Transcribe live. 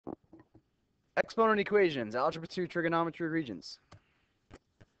Exponent equations, algebra 2 trigonometry regions.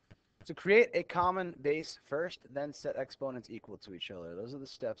 So create a common base first, then set exponents equal to each other. Those are the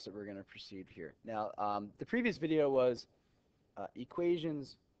steps that we're going to proceed here. Now, the previous video was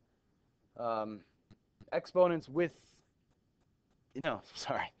equations, um, exponents with, no,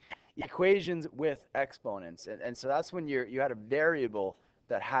 sorry, equations with exponents. And so that's when you had a variable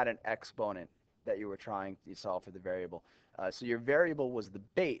that had an exponent that you were trying to solve for the variable. So your variable was the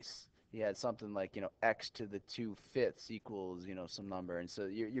base. You had something like, x to the 2/5 equals, some number. And so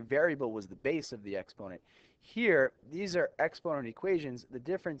your variable was the base of the exponent. Here, these are exponent equations. The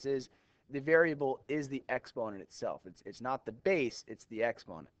difference is the variable is the exponent itself. It's not the base, it's the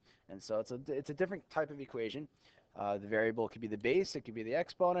exponent. And so it's a different type of equation. The variable could be the base, it could be the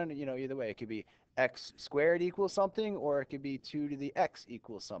exponent, either way. It could be x squared equals something, or it could be 2 to the x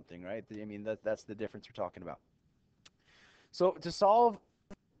equals something, right? I mean, that's the difference we're talking about. So to solve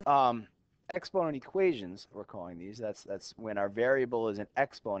exponent equations, we're calling these, that's when our variable is an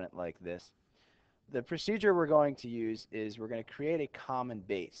exponent like this. The procedure we're going to use is we're going to create a common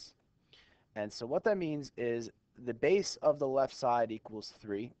base. And so what that means is the base of the left side equals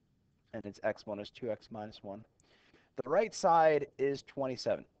 3, and its exponent is 2x minus 1. The right side is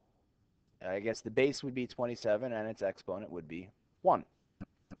 27. I guess the base would be 27, and its exponent would be 1.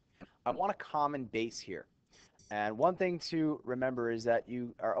 I want a common base here. And one thing to remember is that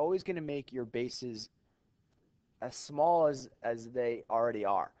you are always going to make your bases as small as they already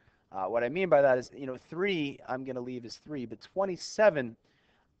are. What I mean by that is, 3 I'm going to leave as 3, but 27,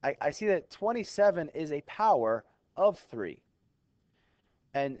 I see that 27 is a power of 3.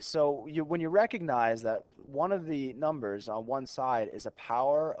 And so when you recognize that one of the numbers on one side is a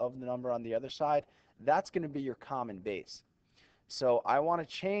power of the number on the other side, that's going to be your common base. So I want to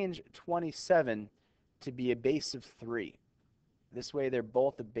change 27 to be a base of 3. This way they're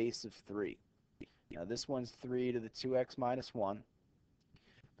both a base of 3. Now this one's 3 to the 2x minus 1.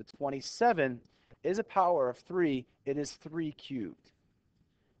 But 27 is a power of 3. It is 3 cubed.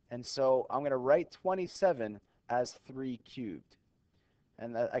 And so I'm going to write 27 as 3 cubed.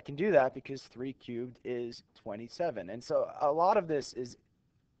 And I can do that because 3 cubed is 27. And so a lot of this is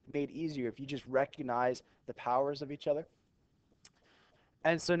made easier if you just recognize the powers of each other.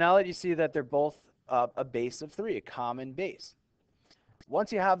 And so now that you see that they're both a base of 3, a common base.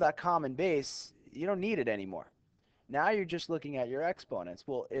 Once you have that common base, you don't need it anymore. Now you're just looking at your exponents.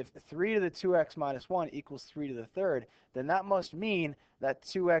 Well, if 3 to the 2x minus 1 equals 3 to the third, then that must mean that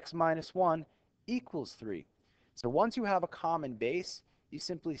 2x minus 1 equals 3. So once you have a common base, you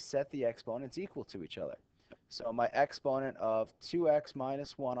simply set the exponents equal to each other. So my exponent of 2x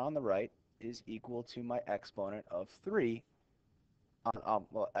minus 1 on the right is equal to my exponent of 3.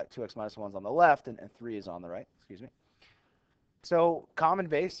 Well, 2x minus 1 is on the left, and 3 is on the right. Excuse me. So common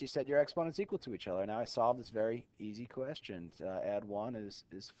base, you set your exponents equal to each other. Now I solved this very easy question. Add 1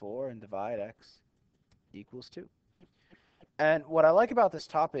 is 4, and divide x equals 2. And what I like about this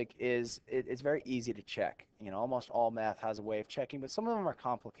topic is it's very easy to check. Almost all math has a way of checking, but some of them are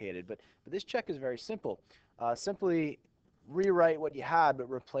complicated. But this check is very simple. Simply rewrite what you had, but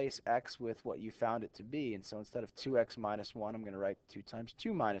replace x with what you found it to be. And so instead of 2x minus 1, I'm going to write 2 times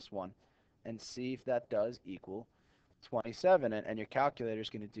 2 minus 1 and see if that does equal 27. And your calculator is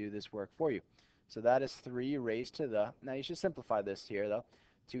going to do this work for you. So that is 3 raised to the, now you should simplify this here though.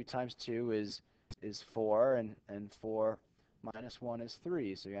 2 times 2 is 4, and 4 minus 1 is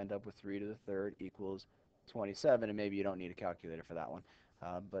 3, so you end up with 3 to the third equals 27, and maybe you don't need a calculator for that one,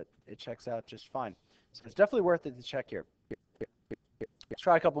 but it checks out just fine. So it's definitely worth it to check here. Let's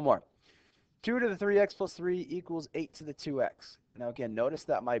try a couple more. 2 to the 3x plus 3 equals 8 to the 2x. Now again, notice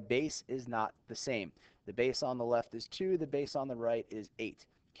that my base is not the same. The base on the left is 2, the base on the right is 8.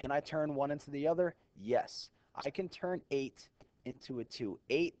 Can I turn one into the other? Yes. I can turn 8 into a 2.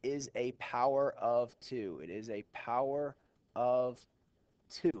 8 is a power of 2. It is a power of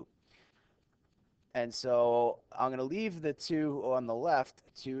 2. And so I'm going to leave the 2 on the left,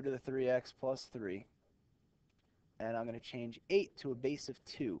 2 to the 3x plus 3. And I'm going to change 8 to a base of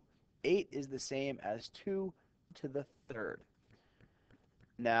 2. 8 is the same as 2 to the third.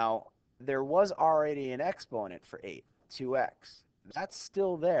 Now, there was already an exponent for 8, 2x. That's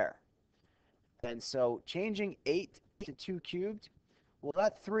still there. And so changing 8 to 2 cubed, well,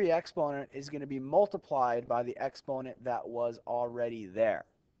 that 3 exponent is going to be multiplied by the exponent that was already there.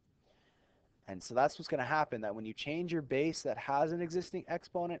 And so that's what's going to happen, that when you change your base that has an existing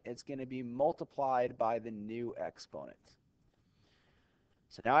exponent, it's going to be multiplied by the new exponent.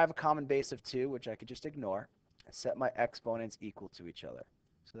 So now I have a common base of 2, which I could just ignore, and set my exponents equal to each other.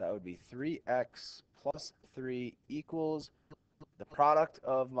 So that would be 3x plus 3 equals the product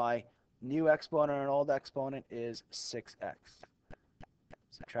of my new exponent and old exponent is 6x.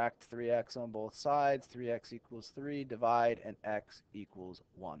 Subtract 3x on both sides. 3x equals 3. Divide, and x equals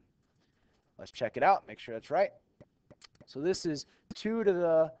 1. Let's check it out. Make sure that's right. So this is 2 to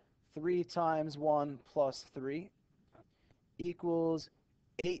the 3 times 1 plus 3 equals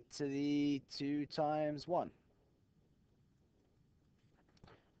 8 to the 2 times 1.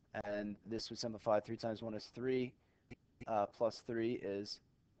 And this would simplify. 3 times 1 is 3. Plus 3 is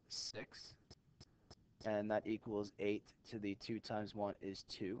 6. And that equals 8 to the 2 times 1 is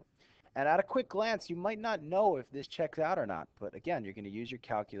 2. And at a quick glance, you might not know if this checks out or not. But again, you're going to use your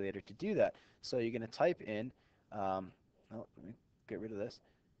calculator to do that. So you're going to type in, let me get rid of this,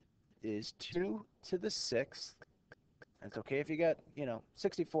 is 2 to the 6th. And it's okay if you get,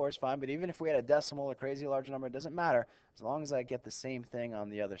 64 is fine. But even if we had a decimal or crazy large number, it doesn't matter. As long as I get the same thing on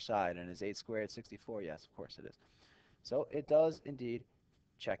the other side. And is 8 squared 64? Yes, of course it is. So it does indeed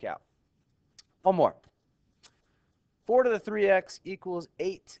check out. One more. 4 to the 3x equals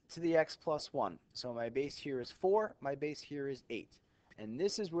 8 to the x plus 1. So my base here is 4. My base here is 8. And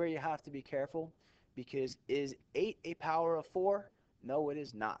this is where you have to be careful, because is 8 a power of 4? No, it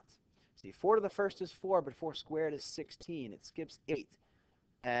is not. See, 4 to the first is 4, but 4 squared is 16. It skips 8.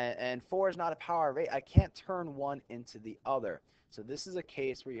 And 4 is not a power of 8. I can't turn one into the other. So this is a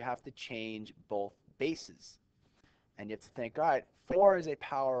case where you have to change both bases. And you have to think, all right, 4 is a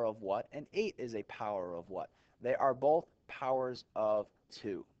power of what, and 8 is a power of what? They are both powers of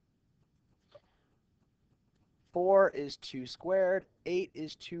 2. 4 is 2 squared, 8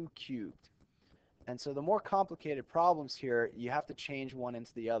 is 2 cubed. And so the more complicated problems here, you have to change one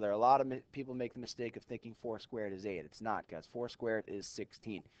into the other. A lot of people make the mistake of thinking 4 squared is 8. It's not, guys. 4 squared is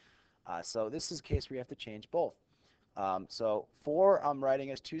 16. So this is a case where you have to change both. So 4 I'm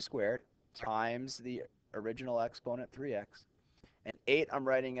writing as 2 squared times the original exponent 3x. And 8 I'm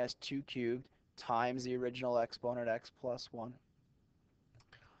writing as 2 cubed times the original exponent x plus 1.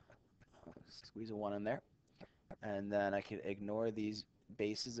 Squeeze a 1 in there. And then I can ignore these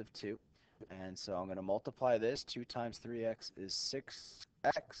bases of 2. And so I'm going to multiply this. 2 times 3x is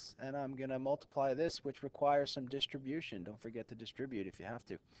 6x. And I'm going to multiply this, which requires some distribution. Don't forget to distribute if you have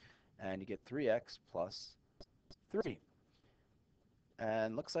to. And you get 3x plus 3.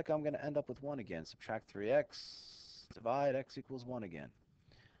 And looks like I'm going to end up with 1 again. Subtract 3x, divide, x equals 1 again.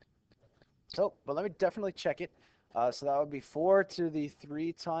 So, but let me definitely check it. So that would be 4 to the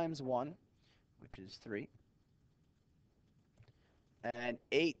 3 times 1, which is 3. And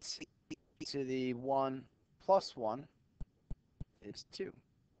 8 to the 1 plus 1 is 2.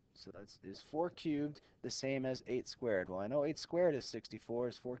 So is 4 cubed the same as 8 squared? Well, I know 8 squared is 64.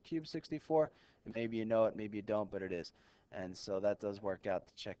 Is 4 cubed 64? And maybe you know it, maybe you don't, but it is. And so that does work out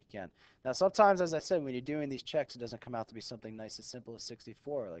to check again. Now, sometimes, as I said, when you're doing these checks, it doesn't come out to be something nice as simple as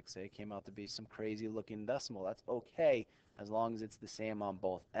 64. Like, say it came out to be some crazy-looking decimal. That's okay as long as it's the same on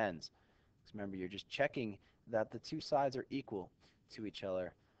both ends. Because remember, you're just checking that the two sides are equal to each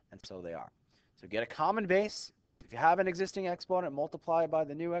other, and so they are. So get a common base. If you have an existing exponent, multiply it by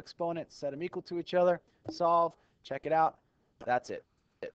the new exponent, set them equal to each other, solve, check it out. That's it.